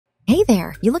Hey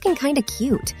there, you looking kinda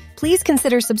cute. Please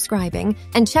consider subscribing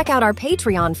and check out our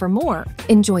Patreon for more.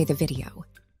 Enjoy the video.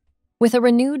 With a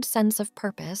renewed sense of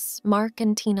purpose, Mark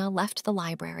and Tina left the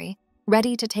library,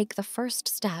 ready to take the first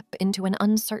step into an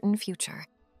uncertain future.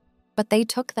 But they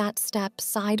took that step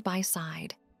side by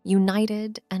side,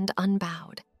 united and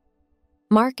unbowed.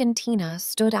 Mark and Tina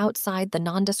stood outside the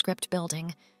nondescript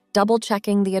building,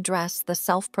 double-checking the address the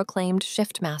self-proclaimed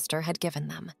shiftmaster had given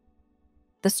them.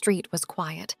 The street was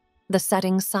quiet, the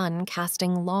setting sun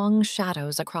casting long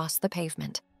shadows across the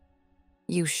pavement.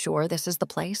 "You sure this is the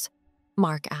place?"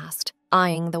 Mark asked,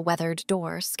 eyeing the weathered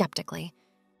door skeptically.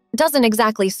 "Doesn't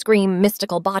exactly scream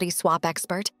mystical body swap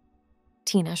expert."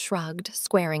 Tina shrugged,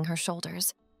 squaring her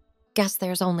shoulders. "Guess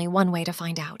there's only one way to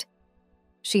find out."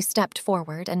 She stepped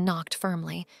forward and knocked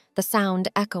firmly, the sound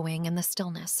echoing in the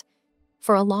stillness.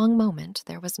 For a long moment,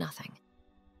 there was nothing.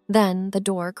 Then the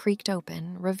door creaked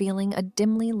open, revealing a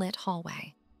dimly lit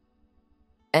hallway.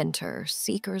 "Enter,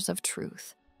 seekers of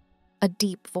truth," a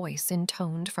deep voice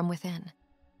intoned from within.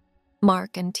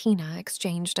 Mark and Tina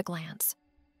exchanged a glance.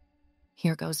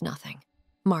 "Here goes nothing,"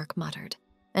 Mark muttered,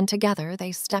 and together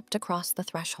they stepped across the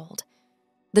threshold.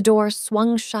 The door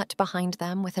swung shut behind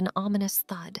them with an ominous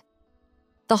thud.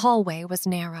 The hallway was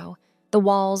narrow, the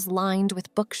walls lined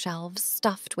with bookshelves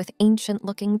stuffed with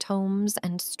ancient-looking tomes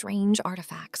and strange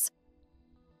artifacts.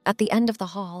 At the end of the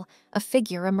hall, a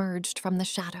figure emerged from the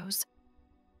shadows.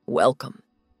 "Welcome,"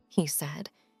 he said,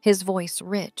 his voice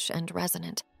rich and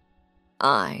resonant.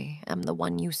 "I am the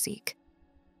one you seek."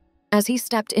 As he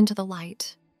stepped into the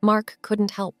light, Mark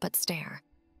couldn't help but stare.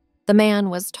 The man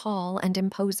was tall and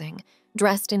imposing,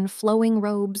 dressed in flowing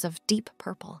robes of deep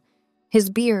purple.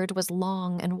 His beard was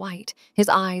long and white, his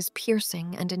eyes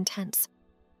piercing and intense.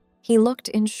 He looked,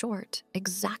 in short,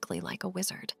 exactly like a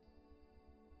wizard.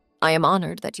 "I am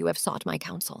honored that you have sought my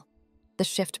counsel," the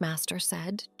shiftmaster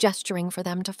said, gesturing for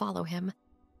them to follow him.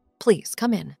 "Please,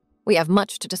 come in. We have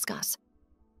much to discuss."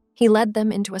 He led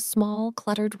them into a small,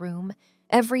 cluttered room,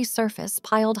 every surface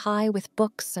piled high with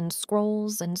books and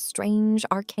scrolls and strange,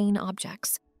 arcane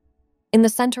objects. In the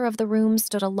center of the room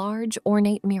stood a large,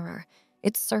 ornate mirror,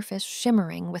 its surface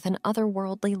shimmering with an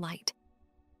otherworldly light.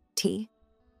 "Tea?"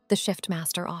 the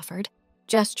shiftmaster offered,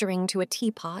 gesturing to a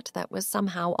teapot that was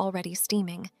somehow already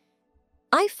steaming.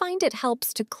 "I find it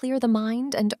helps to clear the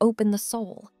mind and open the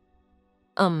soul."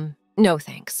 No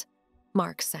thanks,"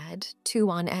 Mark said, too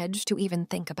on edge to even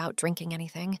think about drinking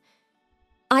anything.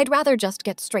 "I'd rather just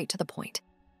get straight to the point.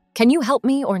 Can you help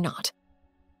me or not?"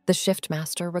 The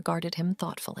shiftmaster regarded him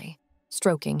thoughtfully,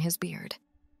 stroking his beard.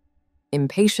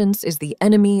 "Impatience is the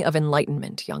enemy of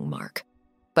enlightenment, young Mark.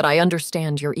 But I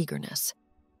understand your eagerness.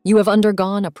 You have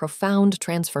undergone a profound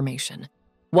transformation,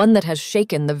 one that has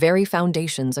shaken the very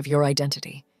foundations of your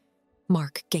identity."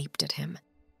 Mark gaped at him.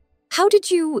 "How did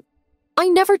you— I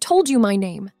never told you my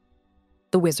name."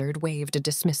 The wizard waved a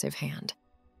dismissive hand.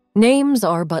 "Names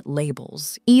are but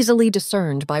labels, easily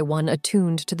discerned by one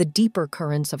attuned to the deeper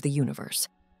currents of the universe.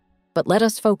 But let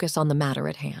us focus on the matter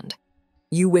at hand.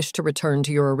 You wish to return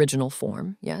to your original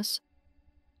form, yes?"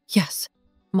 "Yes,"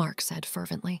 Mark said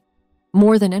fervently.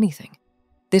 "More than anything.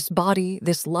 This body,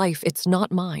 this life, it's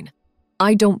not mine.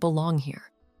 I don't belong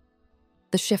here."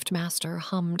 The shiftmaster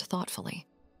hummed thoughtfully.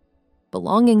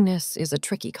 "Belongingness is a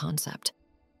tricky concept.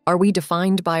 Are we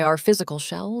defined by our physical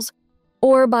shells,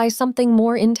 or by something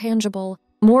more intangible,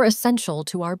 more essential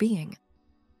to our being?"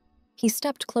 He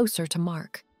stepped closer to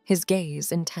Mark, his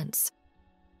gaze intense.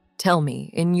 "Tell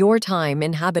me, in your time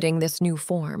inhabiting this new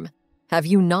form, have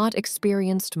you not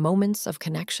experienced moments of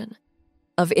connection,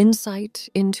 of insight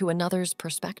into another's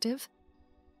perspective?"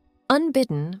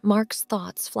 Unbidden, Mark's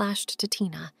thoughts flashed to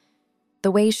Tina.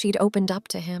 The way she'd opened up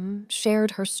to him,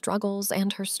 shared her struggles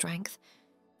and her strength.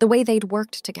 The way they'd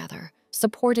worked together,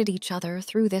 supported each other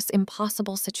through this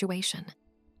impossible situation.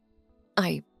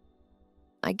 I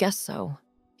guess so,"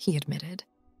 he admitted.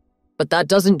 "But that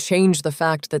doesn't change the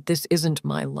fact that this isn't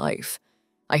my life.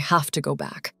 I have to go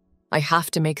back. I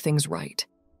have to make things right."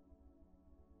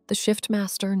 The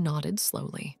shiftmaster nodded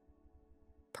slowly.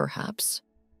 "Perhaps.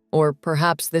 Or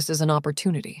perhaps this is an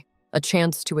opportunity, a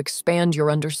chance to expand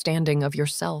your understanding of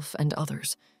yourself and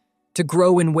others, to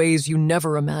grow in ways you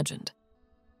never imagined."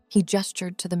 He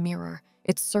gestured to the mirror,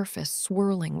 its surface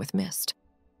swirling with mist.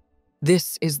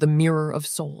 "This is the mirror of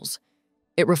souls.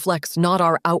 It reflects not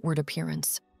our outward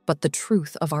appearance, but the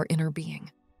truth of our inner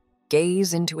being.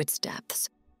 Gaze into its depths,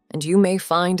 and you may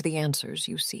find the answers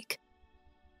you seek."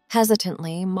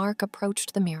 Hesitantly, Mark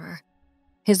approached the mirror.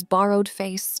 His borrowed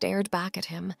face stared back at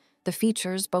him, the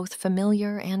features both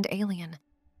familiar and alien.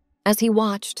 As he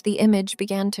watched, the image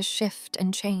began to shift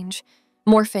and change,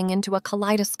 morphing into a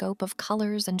kaleidoscope of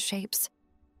colors and shapes.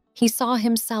 He saw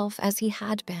himself as he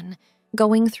had been,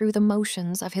 going through the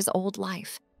motions of his old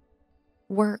life.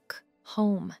 Work,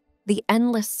 home, the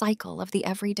endless cycle of the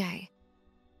everyday.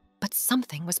 But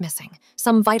something was missing,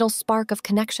 some vital spark of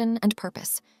connection and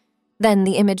purpose. Then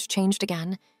the image changed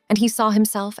again, and he saw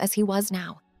himself as he was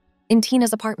now. In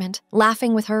Tina's apartment,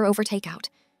 laughing with her over takeout.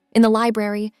 In the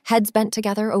library, heads bent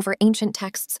together over ancient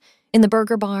texts. In the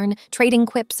burger barn, trading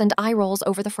quips and eye rolls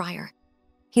over the fryer.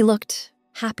 He looked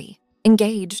happy,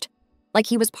 engaged, like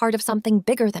he was part of something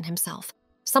bigger than himself,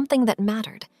 something that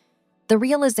mattered. The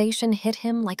realization hit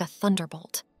him like a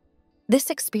thunderbolt. This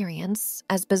experience,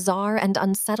 as bizarre and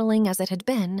unsettling as it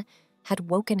had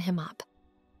woken him up.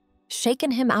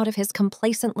 Shaken him out of his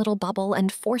complacent little bubble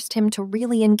and forced him to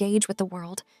really engage with the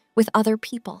world, with other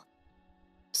people.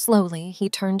 Slowly, he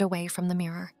turned away from the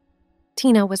mirror.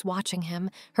 Tina was watching him,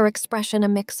 her expression a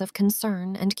mix of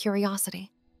concern and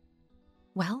curiosity.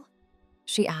 "Well?"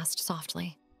 she asked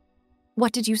softly.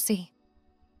 "What did you see?"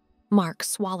 Mark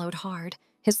swallowed hard,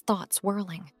 his thoughts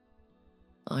whirling.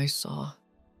 "I saw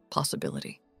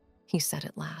possibility," he said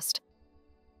at last.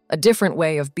 "A different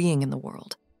way of being in the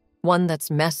world. One that's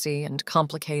messy and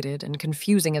complicated and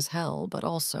confusing as hell, but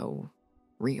also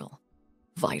real,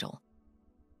 vital."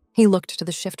 He looked to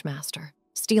the shift master,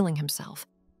 steeling himself.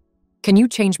 "Can you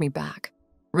change me back?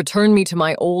 Return me to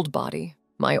my old body,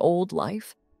 my old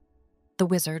life?" The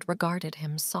wizard regarded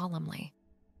him solemnly.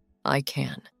 "I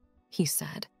can," he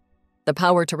said. "The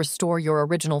power to restore your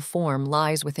original form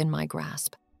lies within my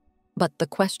grasp. But the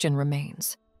question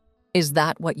remains, is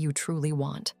that what you truly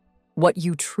want? What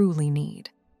you truly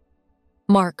need?"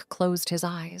 Mark closed his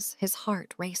eyes, his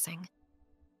heart racing.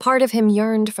 Part of him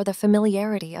yearned for the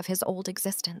familiarity of his old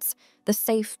existence, the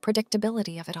safe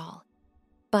predictability of it all.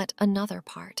 But another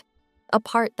part, a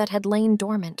part that had lain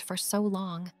dormant for so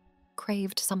long,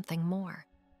 craved something more,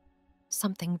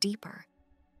 something deeper.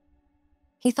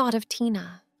 He thought of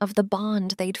Tina, of the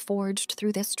bond they'd forged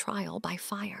through this trial by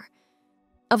fire,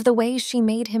 of the way she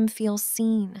made him feel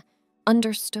seen,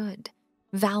 understood,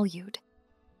 valued.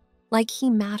 Like he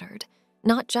mattered,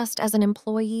 not just as an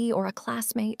employee or a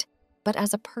classmate, but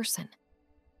as a person.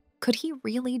 Could he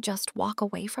really just walk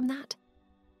away from that?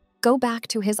 Go back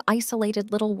to his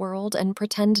isolated little world and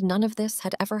pretend none of this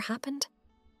had ever happened?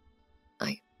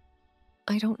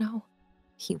 I don't know,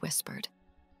 he whispered.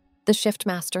 The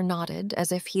shiftmaster nodded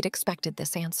as if he'd expected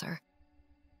this answer.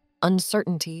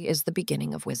 "Uncertainty is the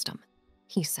beginning of wisdom,"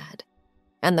 he said,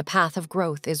 "and the path of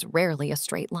growth is rarely a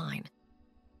straight line."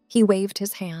 He waved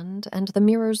his hand, and the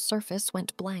mirror's surface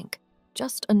went blank,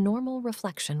 just a normal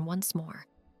reflection once more.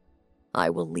 "I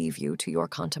will leave you to your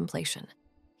contemplation,"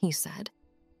 he said.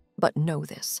 "But know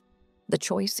this, the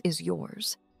choice is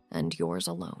yours, and yours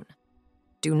alone.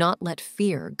 Do not let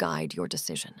fear guide your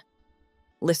decision.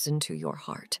 Listen to your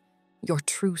heart, your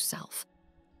true self.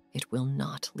 It will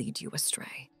not lead you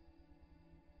astray."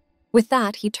 With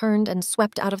that, he turned and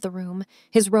swept out of the room,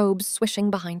 his robes swishing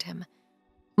behind him.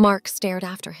 Mark stared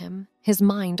after him, his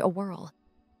mind awhirl.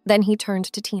 Then he turned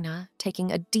to Tina,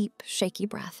 taking a deep, shaky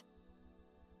breath.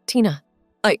 "Tina,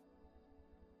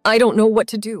 I don't know what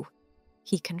to do,"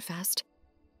 he confessed.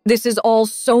 "This is all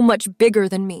so much bigger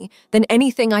than me, than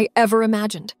anything I ever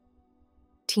imagined."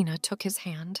 Tina took his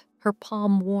hand, her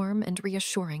palm warm and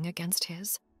reassuring against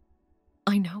his.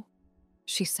 "I know,"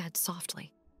 she said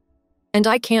softly. "And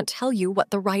I can't tell you what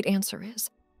the right answer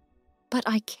is. But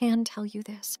I can tell you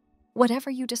this. Whatever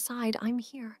you decide, I'm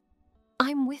here.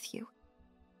 I'm with you.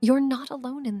 You're not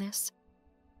alone in this."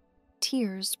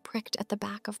 Tears pricked at the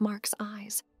back of Mark's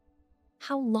eyes.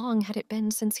 How long had it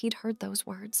been since he'd heard those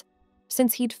words?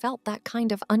 Since he'd felt that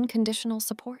kind of unconditional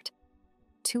support?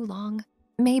 Too long,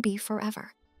 maybe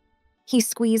forever. He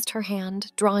squeezed her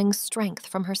hand, drawing strength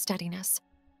from her steadiness.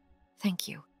 "Thank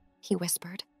you," he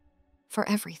whispered, "for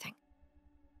everything."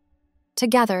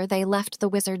 Together, they left the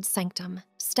wizard's sanctum,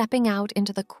 stepping out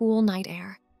into the cool night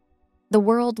air. The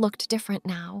world looked different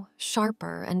now,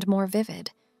 sharper and more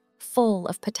vivid, full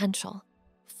of potential,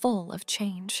 full of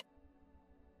change.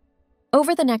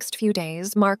 Over the next few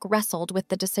days, Mark wrestled with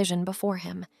the decision before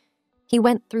him. He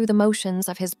went through the motions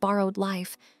of his borrowed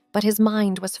life, but his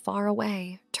mind was far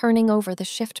away, turning over the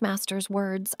shiftmaster's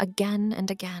words again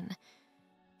and again.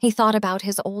 He thought about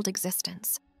his old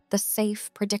existence, the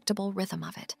safe, predictable rhythm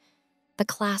of it. The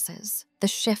classes, the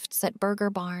shifts at Burger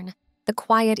Barn, the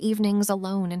quiet evenings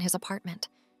alone in his apartment.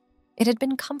 It had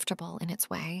been comfortable in its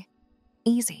way,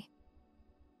 easy.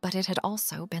 But it had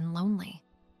also been lonely,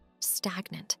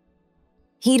 stagnant.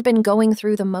 He'd been going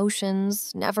through the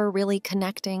motions, never really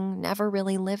connecting, never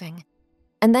really living.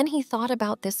 And then he thought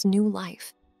about this new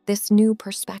life, this new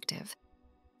perspective,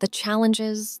 The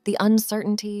challenges, the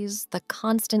uncertainties, the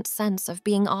constant sense of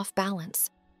being off balance.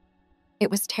 It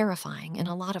was terrifying in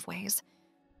a lot of ways,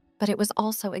 but it was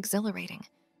also exhilarating,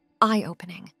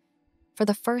 eye-opening. For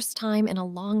the first time in a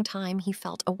long time, he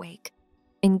felt awake,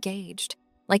 engaged,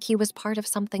 like he was part of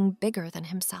something bigger than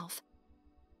himself.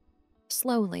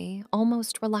 Slowly,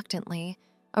 almost reluctantly,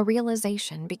 a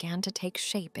realization began to take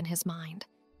shape in his mind.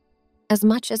 As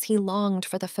much as he longed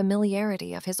for the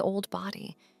familiarity of his old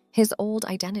body, his old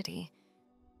identity,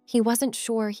 he wasn't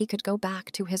sure he could go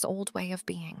back to his old way of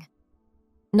being.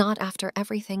 Not after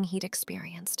everything he'd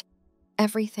experienced,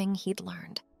 everything he'd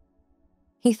learned.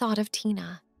 He thought of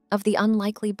Tina, of the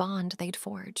unlikely bond they'd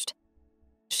forged.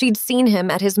 She'd seen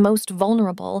him at his most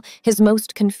vulnerable, his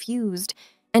most confused,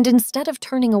 and instead of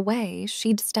turning away,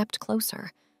 she'd stepped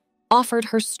closer, offered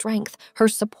her strength, her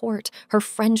support, her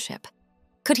friendship.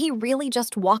 Could he really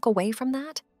just walk away from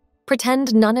that?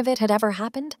 Pretend none of it had ever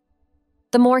happened?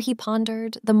 The more he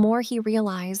pondered, the more he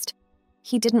realized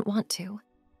he didn't want to.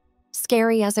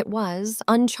 Scary as it was,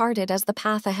 uncharted as the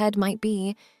path ahead might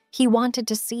be, he wanted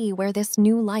to see where this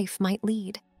new life might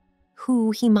lead,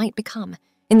 who he might become,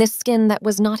 in this skin that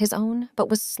was not his own, but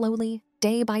was slowly,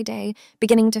 day by day,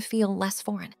 beginning to feel less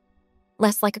foreign,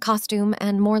 less like a costume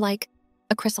and more like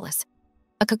a chrysalis,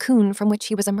 a cocoon from which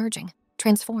he was emerging,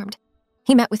 transformed.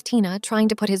 He met with Tina, trying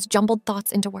to put his jumbled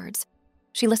thoughts into words.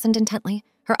 She listened intently,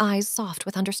 her eyes soft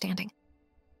with understanding.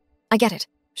 "I get it,"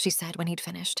 she said when he'd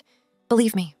finished.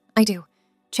 "Believe me, I do.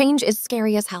 Change is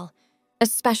scary as hell,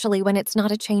 especially when it's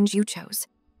not a change you chose."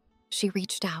 She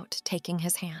reached out, taking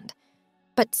his hand.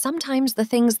 "But sometimes the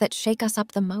things that shake us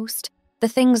up the most, the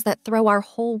things that throw our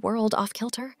whole world off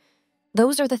kilter,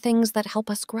 those are the things that help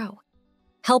us grow,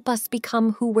 help us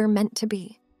become who we're meant to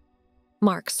be."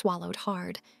 Mark swallowed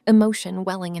hard, emotion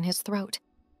welling in his throat.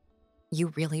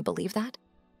 "You really believe that?"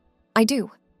 "I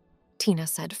do," Tina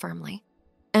said firmly.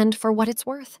 "And for what it's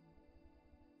worth.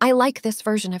 I like this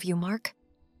version of you, Mark.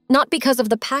 Not because of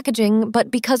the packaging, but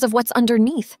because of what's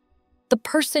underneath. The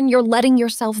person you're letting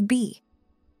yourself be."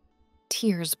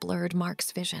 Tears blurred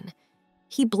Mark's vision.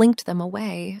 He blinked them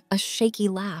away, a shaky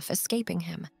laugh escaping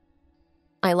him.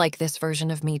 "I like this version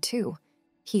of me too,"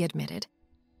 he admitted,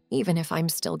 "even if I'm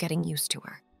still getting used to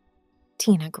her."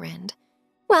 Tina grinned.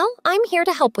 "Well, I'm here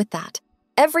to help with that,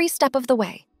 every step of the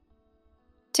way."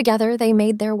 Together, they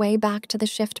made their way back to the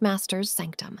shift master's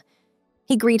sanctum.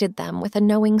 He greeted them with a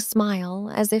knowing smile,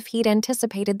 as if he'd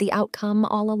anticipated the outcome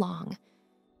all along.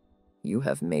 "You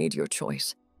have made your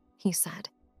choice," he said.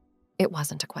 It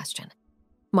wasn't a question.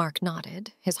 Mark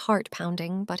nodded, his heart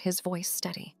pounding, but his voice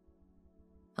steady.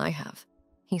 "I have,"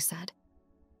 he said.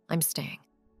 "I'm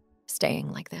staying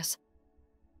like this."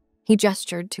 He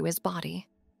gestured to his body,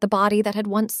 the body that had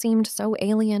once seemed so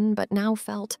alien but now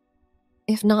felt,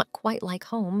 if not quite like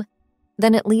home,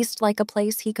 then at least like a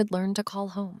place he could learn to call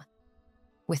home.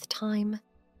 With time,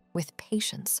 with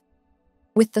patience,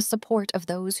 with the support of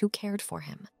those who cared for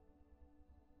him.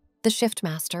 The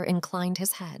shiftmaster inclined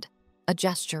his head, a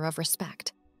gesture of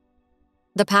respect.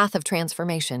 "The path of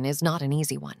transformation is not an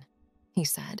easy one," he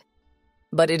said.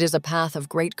 "But it is a path of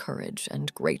great courage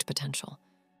and great potential.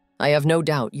 I have no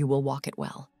doubt you will walk it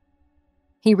well."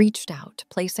 He reached out,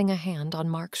 placing a hand on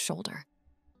Mark's shoulder.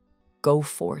 "Go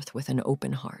forth with an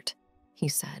open heart," he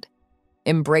said.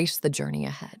 "Embrace the journey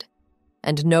ahead,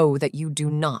 and know that you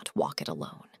do not walk it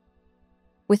alone."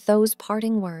 With those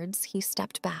parting words, he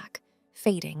stepped back,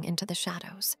 fading into the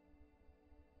shadows.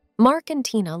 Mark and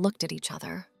Tina looked at each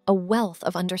other, a wealth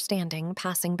of understanding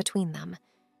passing between them.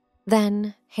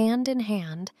 Then, hand in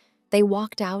hand, they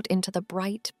walked out into the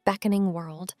bright, beckoning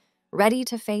world, ready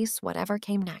to face whatever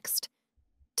came next,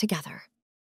 together.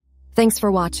 Thanks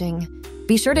for watching.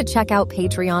 Be sure to check out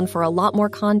Patreon for a lot more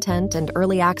content and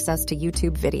early access to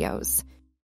YouTube videos.